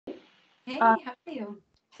Hey, Uh, how are you?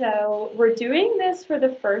 so we're doing this for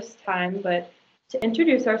the first time, but to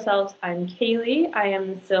introduce ourselves, I'm Kaeli. I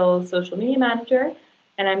am Sill's social media manager,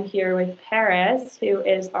 and I'm here with Paris, who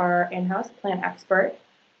is our in-house plant expert.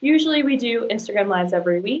 Usually we do Instagram lives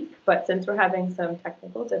every week, but since we're having some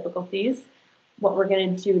technical difficulties, what we're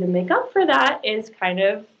going to do to make up for that is kind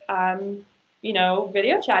of,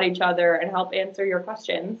 video chat each other and help answer your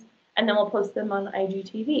questions, and then we'll post them on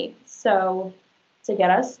IGTV. So to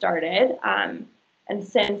get us started. And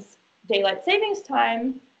since daylight savings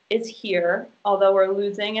time is here, although we're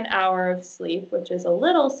losing an hour of sleep, which is a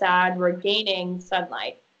little sad, we're gaining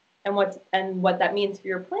sunlight. And what that means for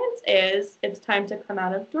your plants is it's time to come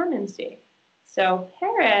out of dormancy. So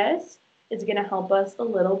Paris is going to help us a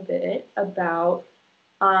little bit about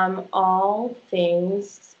all things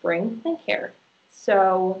spring plant care.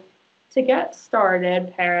 So to get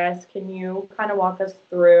started, Paris, can you kind of walk us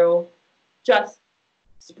through just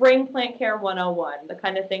spring plant care 101, the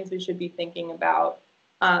kind of things we should be thinking about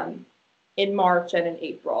um, in March and in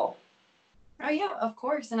April? Oh yeah, of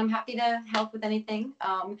course, and I'm happy to help with anything.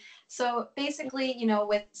 So basically,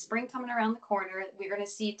 with spring coming around the corner, we're going to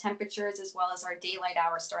see temperatures as well as our daylight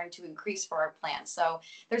hours starting to increase for our plants. So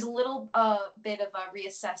there's a little bit of a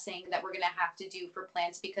reassessing that we're going to have to do for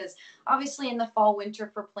plants because obviously in the fall,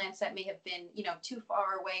 winter for plants that may have been, too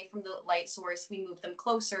far away from the light source, we move them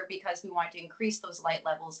closer because we want to increase those light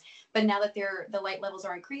levels. But now that the light levels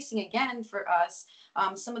are increasing again for us,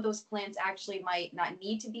 some of those plants actually might not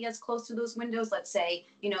need to be as close to those windows. Let's say,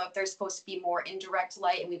 if they're supposed to be more indirect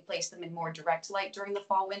light and we place them in more direct light during the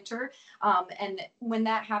fall, winter. And when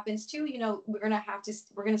that happens too, we're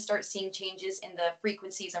going to start seeing changes in the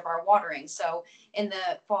frequencies of our watering. So in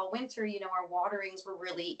the fall, winter, our waterings were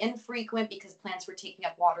really infrequent because plants were taking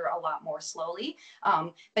up water a lot more slowly.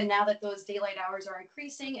 But now that those daylight hours are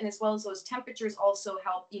increasing and as well as those temperatures also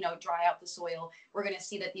help, dry out the soil, we're going to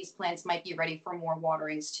see that these plants might be ready for more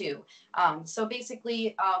waterings too. So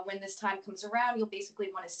basically, when this time comes around, you'll basically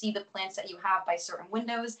want to see the plants that you have by certain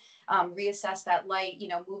windows, reassess that light,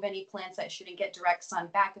 move any plants that shouldn't get direct sun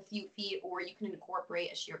back a few feet, or you can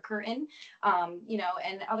incorporate a sheer curtain.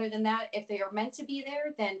 And other than that, if they are meant to be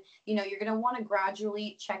there, then you're going to want to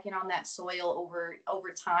gradually check in on that soil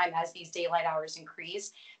over time as these daylight hours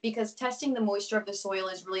increase, because testing the moisture of the soil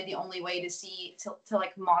is really the only way to see to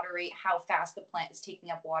like moderate how fast the plant is taking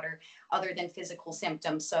up water other than physical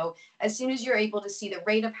symptoms. So as soon as you're able to see the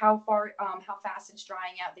rate of how fast it's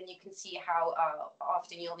drying out, then you can see how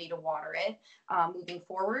often you'll need to water it moving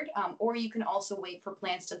forward. Or you can also wait for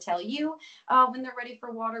plants to tell you when they're ready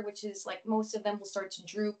for water, which is like most of them will start to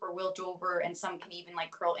droop or wilt over, and some can even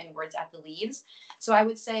like curl inwards at the leaves. So I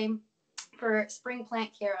would say for spring plant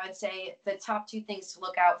care, I'd say the top two things to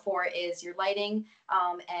look out for is your lighting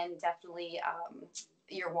and definitely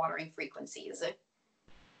your watering frequencies.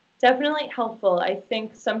 Definitely helpful. I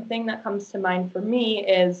think something that comes to mind for me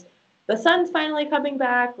is the sun's finally coming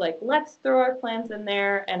back. Like, let's throw our plants in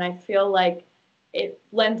there. And I feel like it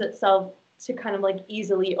lends itself to kind of like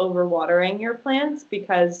easily overwatering your plants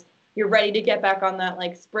because you're ready to get back on that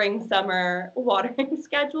like spring, summer watering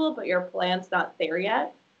schedule, but your plant's not there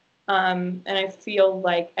yet. And I feel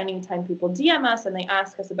like anytime people DM us and they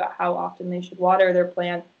ask us about how often they should water their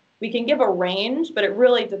plant, we can give a range, but it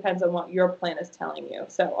really depends on what your plant is telling you.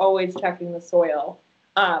 So always checking the soil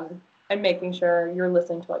and making sure you're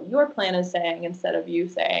listening to what your plant is saying instead of you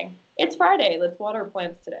saying, it's Friday, let's water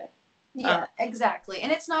plants today. Yeah, exactly.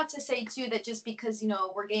 And it's not to say too that just because,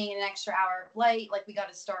 we're getting an extra hour of light, like we got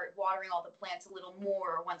to start watering all the plants a little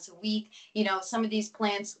more or once a week. Some of these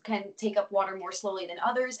plants can take up water more slowly than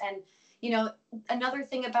others. And, another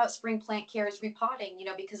thing about spring plant care is repotting,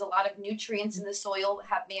 because a lot of nutrients in the soil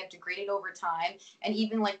may have degraded over time. And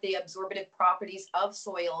even like the absorptive properties of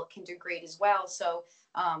soil can degrade as well. So,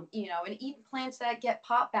 and even plants that get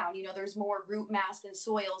pot bound, there's more root mass than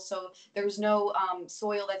soil. So there's no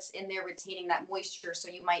soil that's in there retaining that moisture. So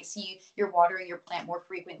you might see you're watering your plant more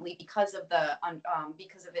frequently because of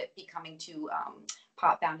it becoming too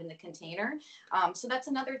pot bound in the container. So that's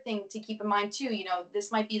another thing to keep in mind too.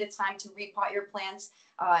 This might be the time to repot your plants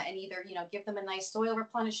and either give them a nice soil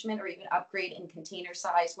replenishment or even upgrade in container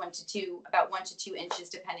size, about 1 to 2 inches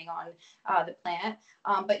depending on the plant.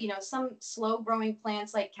 But some slow growing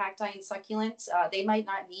plants like cacti and succulents, they might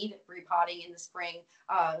not need repotting in the spring,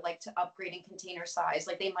 like to upgrade in container size.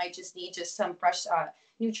 Like they might just need some fresh,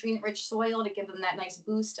 nutrient rich soil to give them that nice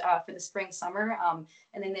boost for the spring, summer,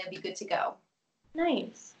 and then they'll be good to go.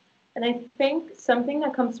 Nice. And I think something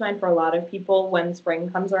that comes to mind for a lot of people when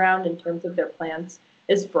spring comes around in terms of their plants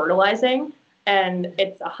is fertilizing. And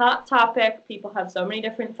it's a hot topic. People have so many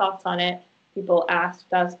different thoughts on it. people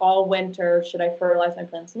asked us all winter, should I fertilize my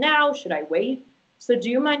plants now? Should I wait? So do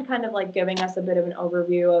you mind kind of like giving us a bit of an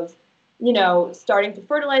overview of, starting to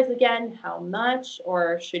fertilize again, how much,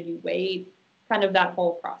 or should you wait? Kind of that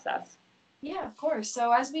whole process. Yeah, of course.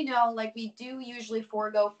 So as we know, like we do usually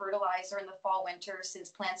forego fertilizer in the fall winter since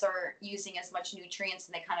plants are using as much nutrients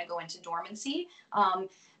and they kind of go into dormancy.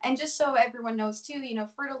 And just so everyone knows too,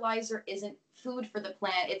 fertilizer isn't food for the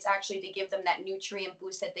plant. It's actually to give them that nutrient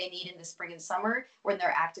boost that they need in the spring and summer when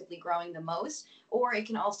they're actively growing the most. Or it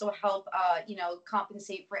can also help,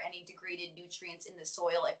 compensate for any degraded nutrients in the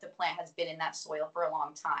soil if the plant has been in that soil for a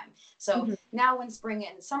long time. So Mm-hmm. now when spring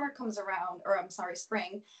and summer comes around, or I'm sorry,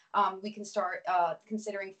 spring, we can start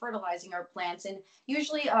considering fertilizing our plants. And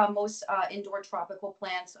usually, most indoor tropical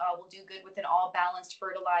plants will do good with an all balanced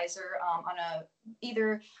fertilizer on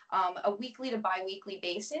either a weekly to bi-weekly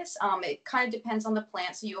basis. It kind of depends on the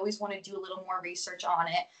plant, so you always want to do a little more research on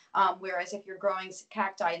it. Whereas if you're growing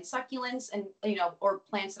cacti and succulents, and or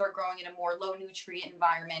plants that are growing in a more low nutrient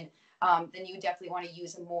environment, then you definitely want to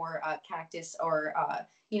use a more cactus or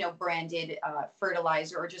branded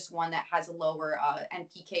fertilizer, or just one that has a lower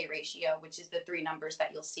NPK ratio, which is the three numbers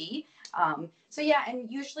that you'll see. So yeah,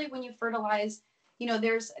 and usually when you fertilize,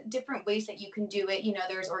 there's different ways that you can do it.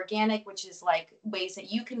 There's organic, which is like ways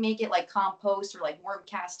that you can make it, like compost or like worm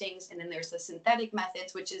castings. And then there's the synthetic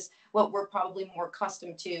methods, which is what we're probably more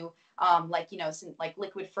accustomed to, like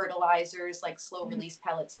liquid fertilizers, like slow release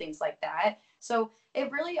pellets, things like that. So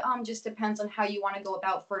it really just depends on how you want to go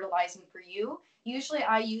about fertilizing for you. Usually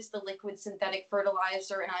I use the liquid synthetic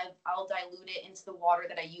fertilizer, and I'll dilute it into the water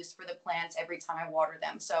that I use for the plants every time I water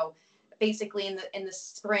them. So basically in the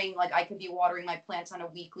spring, like I could be watering my plants on a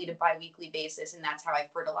weekly to bi-weekly basis, and that's how I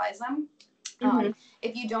fertilize them. Mm-hmm.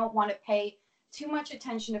 If you don't want to pay too much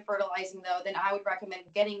attention to fertilizing, though, then I would recommend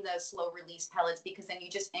getting the slow release pellets, because then you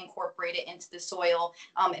just incorporate it into the soil,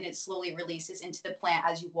 and it slowly releases into the plant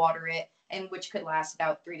as you water it, and which could last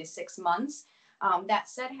about 3 to 6 months. That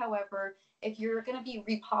said, however, if you're going to be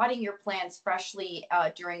repotting your plants freshly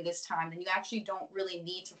during this time, then you actually don't really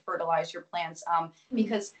need to fertilize your plants,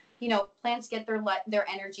 because plants get their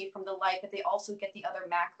energy from the light, but they also get the other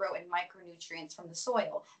macro and micronutrients from the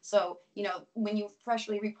soil. So when you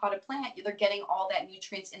freshly repot a plant, they're getting all that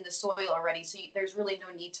nutrients in the soil already. So there's really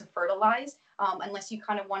no need to fertilize, unless you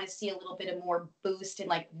kind of want to see a little bit of more boost and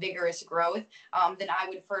like vigorous growth. Then I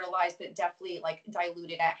would fertilize, but definitely like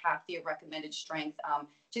dilute it at half the recommended strength,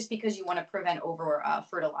 just because you want to prevent over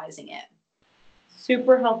fertilizing it.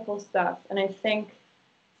 Super helpful stuff. And I think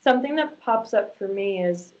something that pops up for me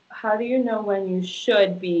is, how do you know when you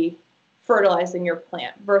should be fertilizing your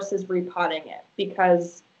plant versus repotting it?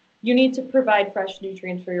 Because you need to provide fresh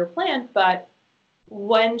nutrients for your plant, but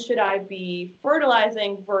when should I be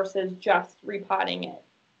fertilizing versus just repotting it?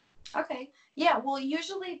 Okay. Yeah. Well,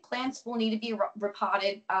 usually plants will need to be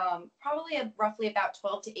repotted probably roughly about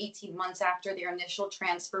 12 to 18 months after their initial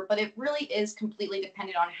transfer, but it really is completely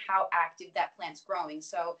dependent on how active that plant's growing.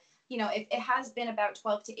 So, if it has been about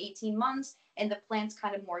 12 to 18 months and the plant's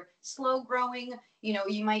kind of more slow growing,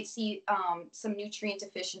 you might see some nutrient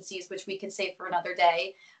deficiencies, which we could save for another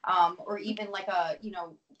day, or even like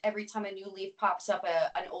every time a new leaf pops up,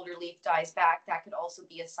 an older leaf dies back. That could also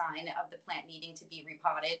be a sign of the plant needing to be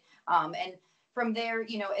repotted. And from there,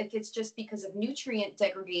 if it's just because of nutrient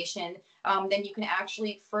degradation, then you can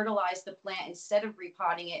actually fertilize the plant instead of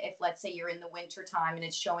repotting it. If, let's say, you're in the winter time and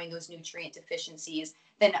it's showing those nutrient deficiencies,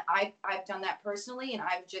 then I've done that personally, and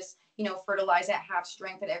I've just fertilize at half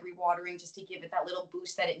strength at every watering, just to give it that little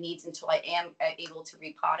boost that it needs until I am able to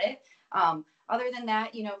repot it. Other than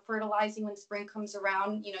that, fertilizing when spring comes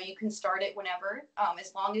around, you can start it whenever,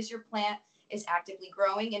 as long as your plant is actively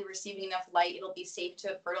growing and receiving enough light, it'll be safe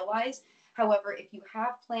to fertilize. However, if you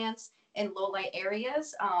have plants in low light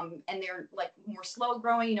areas, and they're like more slow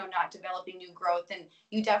growing, not developing new growth, then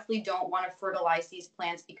you definitely don't want to fertilize these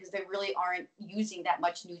plants, because they really aren't using that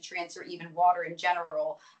much nutrients or even water in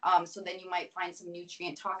general. So then you might find some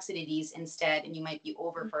nutrient toxicities instead, and you might be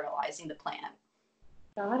over fertilizing the plant.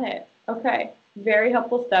 Got it. Okay. Very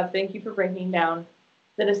helpful stuff. Thank you for breaking down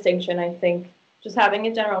the distinction. I think just having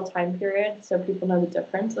a general time period so people know the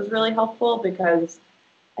difference is really helpful, because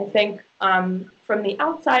I think from the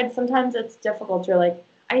outside, sometimes it's difficult. You're like,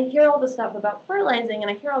 I hear all this stuff about fertilizing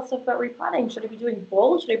and I hear all this stuff about repotting. Should I be doing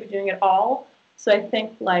both? Should I be doing it all? So I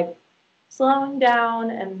think like slowing down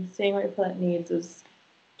and seeing what your plant needs is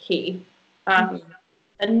key.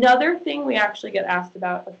 Another thing we actually get asked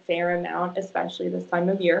about a fair amount, especially this time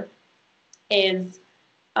of year, is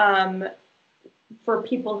for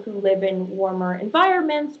people who live in warmer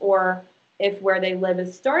environments, or if where they live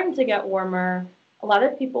is starting to get warmer, a lot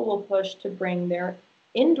of people will push to bring their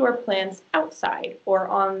indoor plants outside or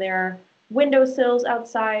on their windowsills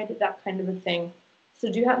outside, that kind of a thing.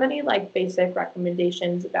 So do you have any like basic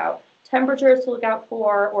recommendations about temperatures to look out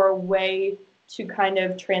for or a way to kind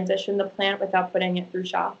of transition the plant without putting it through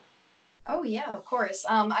shock? Oh yeah, of course.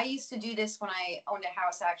 I used to do this when I owned a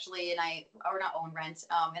house actually, and or not own rent,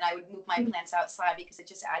 and I would move my plants outside because it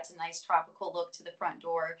just adds a nice tropical look to the front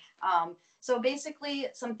door. So basically,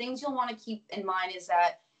 some things you'll want to keep in mind is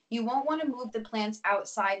that you won't want to move the plants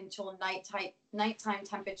outside until nighttime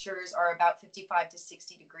temperatures are about 55 to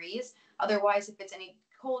 60 degrees. Otherwise, if it's any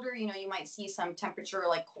colder, you might see some temperature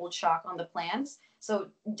like cold shock on the plants. So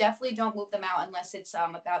definitely don't move them out unless it's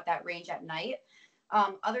about that range at night.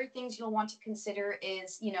 Other things you'll want to consider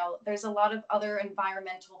is, there's a lot of other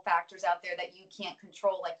environmental factors out there that you can't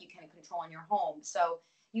control, like you can control in your home. So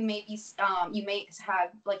you may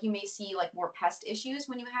see like more pest issues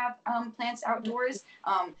when you have plants outdoors.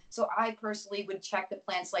 So I personally would check the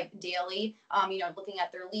plants like daily, looking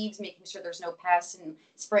at their leaves, making sure there's no pests and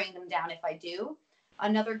spraying them down if I do.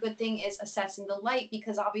 Another good thing is assessing the light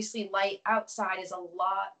because obviously light outside is a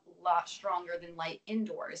lot stronger than light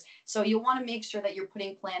indoors. So you'll want to make sure that you're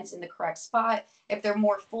putting plants in the correct spot. If they're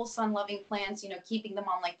more full sun loving plants, keeping them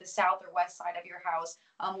on like the south or west side of your house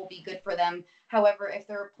will be good for them. However, if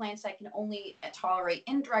there are plants that can only tolerate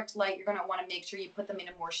indirect light, you're going to want to make sure you put them in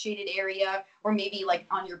a more shaded area or maybe like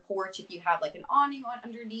on your porch if you have like an awning on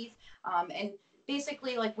underneath. And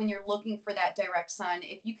basically, like when you're looking for that direct sun,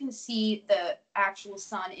 if you can see the actual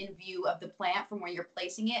sun in view of the plant from where you're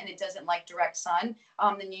placing it and it doesn't like direct sun,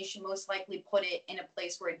 then you should most likely put it in a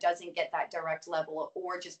place where it doesn't get that direct level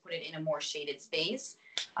or just put it in a more shaded space.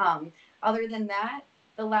 Other than that,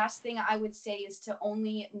 the last thing I would say is to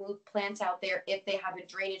only move plants out there if they have a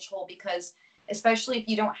drainage hole, because especially if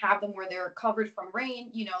you don't have them where they're covered from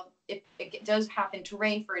rain, if it does happen to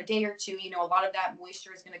rain for a day or two, a lot of that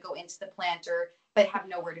moisture is going to go into the planter but have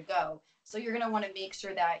nowhere to go. So you're going to want to make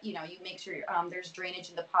sure that, you make sure there's drainage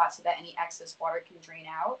in the pot so that any excess water can drain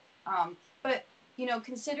out. But,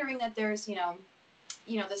 considering that there's,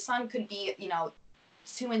 the sun could be,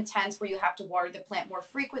 too intense where you have to water the plant more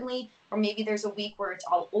frequently, or maybe there's a week where it's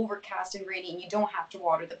all overcast and rainy and you don't have to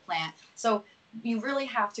water the plant. So you really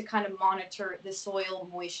have to kind of monitor the soil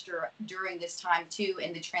moisture during this time too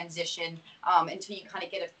in the transition, until you kind of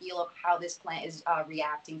get a feel of how this plant is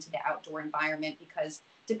reacting to the outdoor environment, because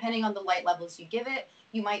depending on the light levels you give it,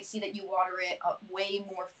 you might see that you water it way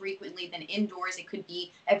more frequently than indoors. It could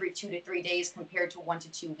be every 2 to 3 days compared to 1 to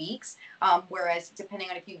 2 weeks. Whereas depending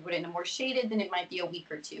on if you put it in a more shaded, then it might be a week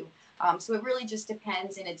or two. So it really just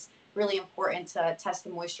depends, and it's really important to test the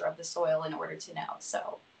moisture of the soil in order to know.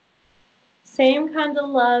 So Same kind of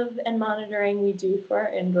love and monitoring we do for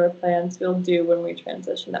our indoor plants, we'll do when we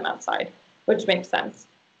transition them outside, which makes sense.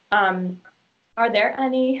 Are there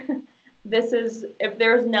any, if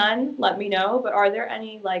there's none, let me know, but are there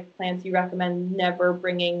any like plants you recommend never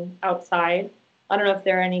bringing outside? I don't know if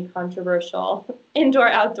there are any controversial indoor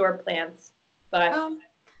outdoor plants, but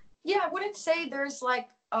yeah, I wouldn't say there's like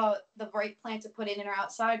the right plant to put in or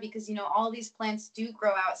outside, because all these plants do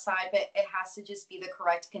grow outside, but it has to just be the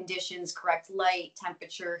correct conditions, correct light,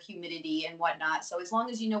 temperature, humidity, and whatnot. So as long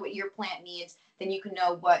as you know what your plant needs, then you can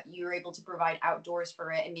know what you're able to provide outdoors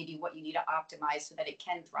for it and maybe what you need to optimize so that it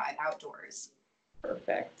can thrive outdoors.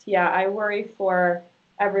 perfect. Yeah, I worry for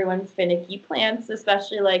everyone's finicky plants,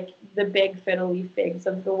 especially like the big fiddly figs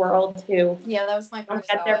of the world who Yeah, that was my don't first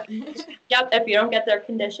get their thought. yep, if you don't get their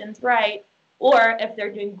conditions right, or if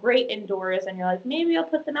they're doing great indoors and you're like, maybe I'll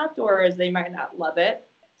put them outdoors, they might not love it.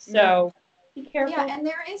 So be Yeah, careful. and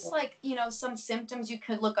there is like, some symptoms you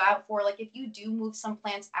could look out for. Like if you do move some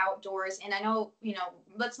plants outdoors, and I know,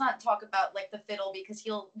 let's not talk about like the fiddle because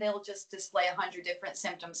they'll just display 100 different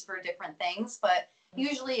symptoms for different things. But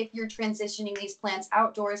usually if you're transitioning these plants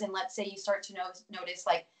outdoors and let's say you start to notice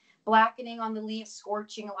like blackening on the leaves,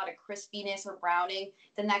 scorching, a lot of crispiness or browning,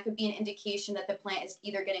 then that could be an indication that the plant is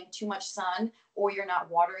either getting too much sun or you're not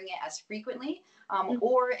watering it as frequently.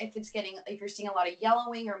 Or if you're seeing a lot of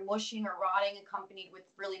yellowing or mushing or rotting accompanied with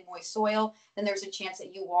really moist soil, then there's a chance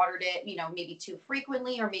that you watered it, maybe too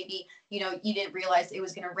frequently, or maybe, you didn't realize it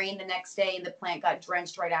was going to rain the next day and the plant got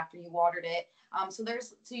drenched right after you watered it. So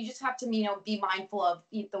you just have to, be mindful of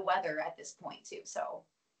the weather at this point too. So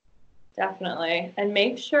Definitely. And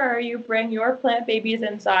make sure you bring your plant babies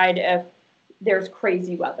inside if there's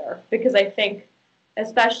crazy weather. Because I think,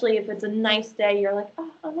 especially if it's a nice day, you're like,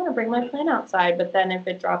 oh, I want to bring my plant outside. But then if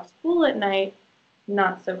it drops cool at night,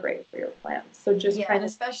 not so great for your plants. So just Yeah, kind and of,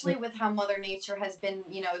 especially with how Mother Nature has been,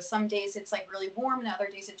 some days it's like really warm and other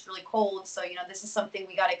days it's really cold. So, this is something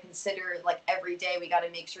we got to consider like every day. We got to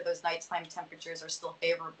make sure those nighttime temperatures are still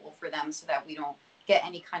favorable for them so that we don't get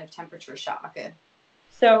any kind of temperature shock.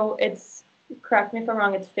 so it's, correct me if I'm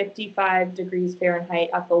wrong, it's 55 degrees Fahrenheit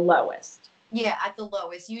at the lowest. Yeah, at the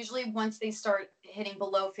lowest. Usually, once they start hitting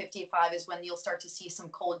below 55 is when you'll start to see some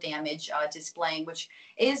cold damage displaying, which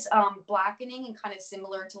is blackening and kind of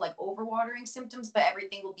similar to like overwatering symptoms, but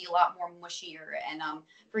everything will be a lot more mushier. And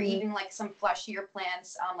for even like some fleshier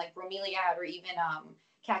plants like bromeliad or even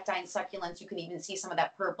cacti and succulents, you can even see some of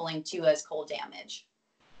that purpling too as cold damage.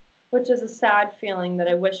 Which is a sad feeling that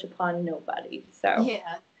I wish upon nobody. So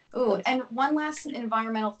Yeah. Oh, and one last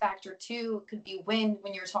environmental factor too could be wind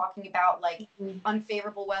when you're talking about like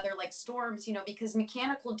unfavorable weather like storms, because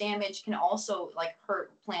mechanical damage can also like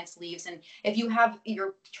hurt plants' leaves. And if you have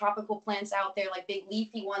your tropical plants out there, like big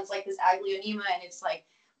leafy ones like this Aglaonema, and it's like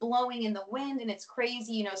blowing in the wind and it's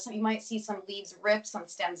crazy, so you might see some leaves rip, some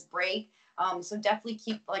stems break. So definitely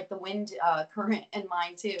keep like the wind current in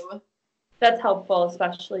mind too. that's helpful,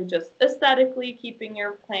 especially just aesthetically keeping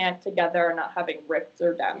your plant together and not having ripped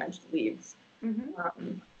or damaged leaves.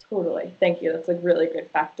 Totally. Thank you. That's a really good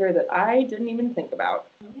factor that I didn't even think about.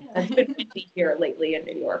 Yeah. It's been windy here lately in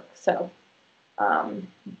New York. So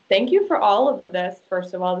thank you for all of this.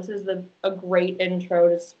 First of all, this is a great intro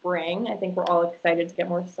to spring. I think we're all excited to get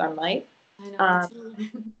more sunlight. I know, me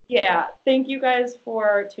too. Yeah, thank you guys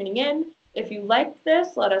for tuning in. If you liked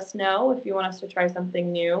this, let us know. If you want us to try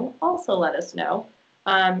something new, also let us know.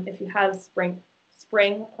 If you have spring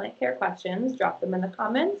plant care questions, drop them in the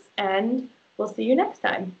comments, and we'll see you next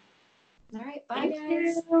time. All right, bye Thank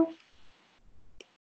guys. you.